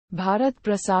Bharat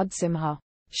Prasad Simha,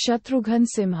 Shatrughan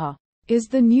Simha, is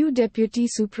the new Deputy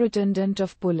Superintendent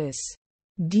of Police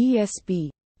 (DSP)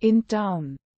 in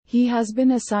town. He has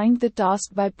been assigned the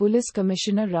task by Police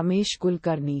Commissioner Ramesh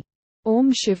Kulkarni.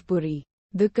 Om Shivpuri.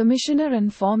 The Commissioner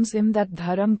informs him that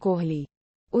Dharam Kohli,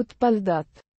 Utpal Dutt,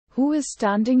 who is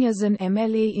standing as an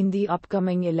MLA in the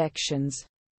upcoming elections,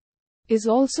 is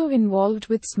also involved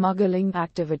with smuggling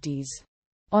activities.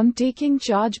 On taking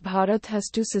charge, Bharat has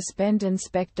to suspend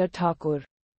Inspector Thakur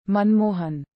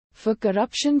Manmohan for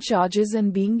corruption charges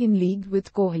and being in league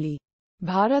with Kohli.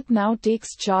 Bharat now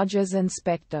takes charge as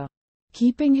inspector,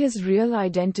 keeping his real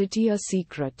identity a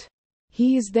secret.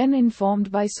 He is then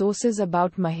informed by sources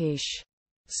about Mahesh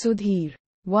Sudhir,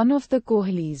 one of the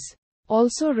Kohlis,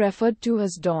 also referred to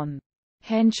as Don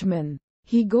henchman.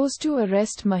 He goes to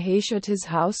arrest Mahesh at his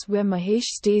house where Mahesh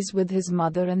stays with his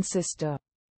mother and sister.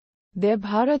 There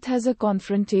Bharat has a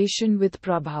confrontation with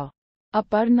Prabha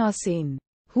Aparna Sen,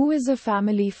 who is a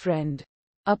family friend.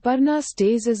 Aparna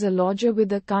stays as a lodger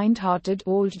with a kind-hearted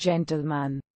old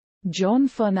gentleman, John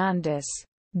Fernandez.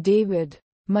 David.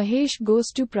 Mahesh goes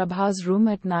to Prabha's room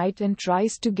at night and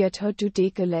tries to get her to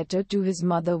take a letter to his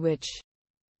mother which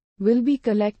will be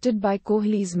collected by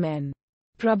Kohli's men.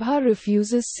 Prabha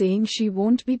refuses, saying she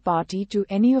won't be party to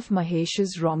any of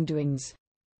Mahesh's wrongdoings.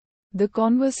 The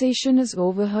conversation is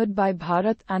overheard by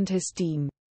Bharat and his team,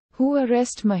 who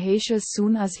arrest Mahesh as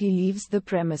soon as he leaves the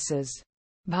premises.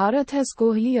 Bharat has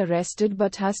Kohli arrested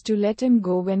but has to let him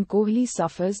go when Kohli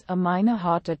suffers a minor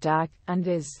heart attack and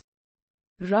is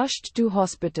rushed to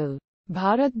hospital.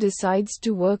 Bharat decides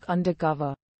to work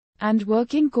undercover and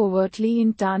working covertly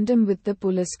in tandem with the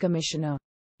police commissioner.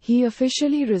 He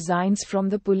officially resigns from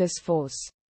the police force.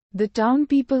 The town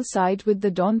people side with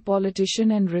the Don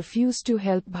politician and refuse to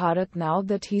help Bharat now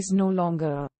that he's no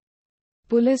longer a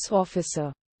police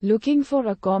officer. Looking for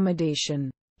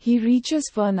accommodation, he reaches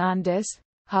Fernandez'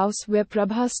 house where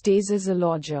Prabha stays as a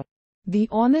lodger. The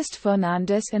honest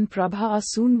Fernandez and Prabha are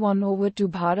soon won over to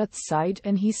Bharat's side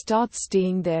and he starts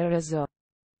staying there as a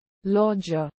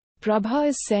lodger. Prabha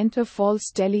is sent a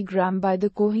false telegram by the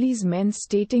Kohli's men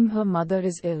stating her mother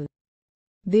is ill.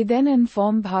 They then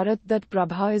inform Bharat that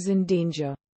Prabha is in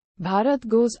danger. Bharat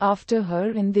goes after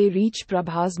her and they reach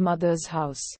Prabha's mother's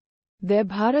house. There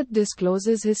Bharat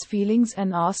discloses his feelings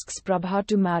and asks Prabha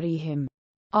to marry him.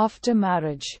 After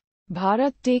marriage,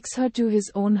 Bharat takes her to his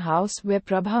own house where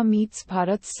Prabha meets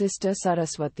Bharat's sister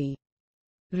Saraswati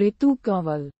Ritu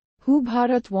Kanwal, who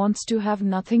Bharat wants to have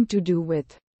nothing to do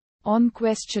with. On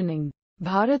questioning,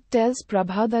 Bharat tells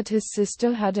Prabha that his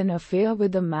sister had an affair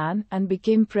with a man and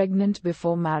became pregnant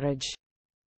before marriage.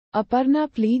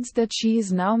 Aparna pleads that she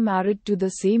is now married to the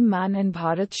same man and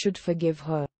Bharat should forgive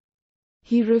her.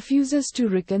 He refuses to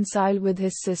reconcile with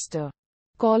his sister,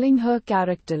 calling her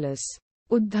characterless.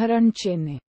 Udharan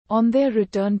Chennai. On their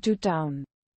return to town,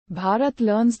 Bharat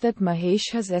learns that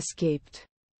Mahesh has escaped.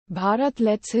 Bharat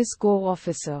lets his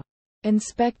co-officer,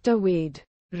 Inspector Wade,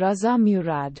 Raza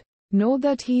Murad, know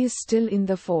that he is still in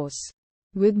the force.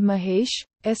 With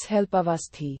Mahesh's help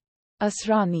Avasthi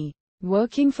Asrani,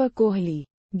 working for Kohli,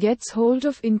 gets hold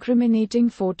of incriminating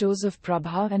photos of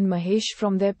Prabha and Mahesh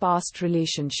from their past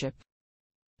relationship.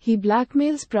 He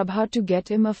blackmails Prabha to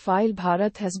get him a file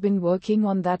Bharat has been working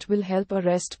on that will help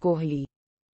arrest Kohli.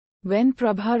 When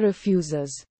Prabha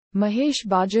refuses, Mahesh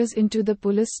barges into the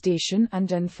police station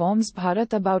and informs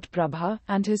Bharat about Prabha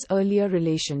and his earlier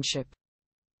relationship.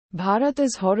 Bharat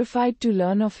is horrified to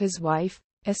learn of his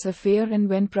wife's affair and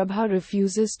when Prabha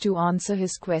refuses to answer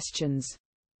his questions,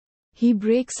 he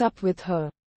breaks up with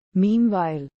her.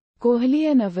 Meanwhile,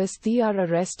 Kohli and Avasthi are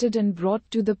arrested and brought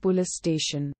to the police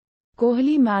station.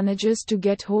 Kohli manages to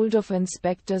get hold of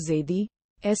Inspector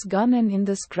Zaid's gun and in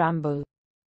the scramble,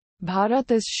 Bharat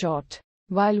is shot.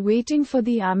 While waiting for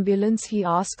the ambulance he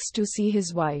asks to see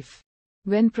his wife.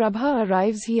 When Prabha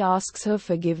arrives he asks her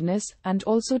forgiveness and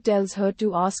also tells her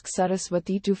to ask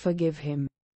Saraswati to forgive him.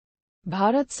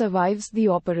 Bharat survives the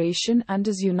operation and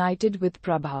is united with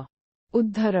Prabha.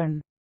 Udharan.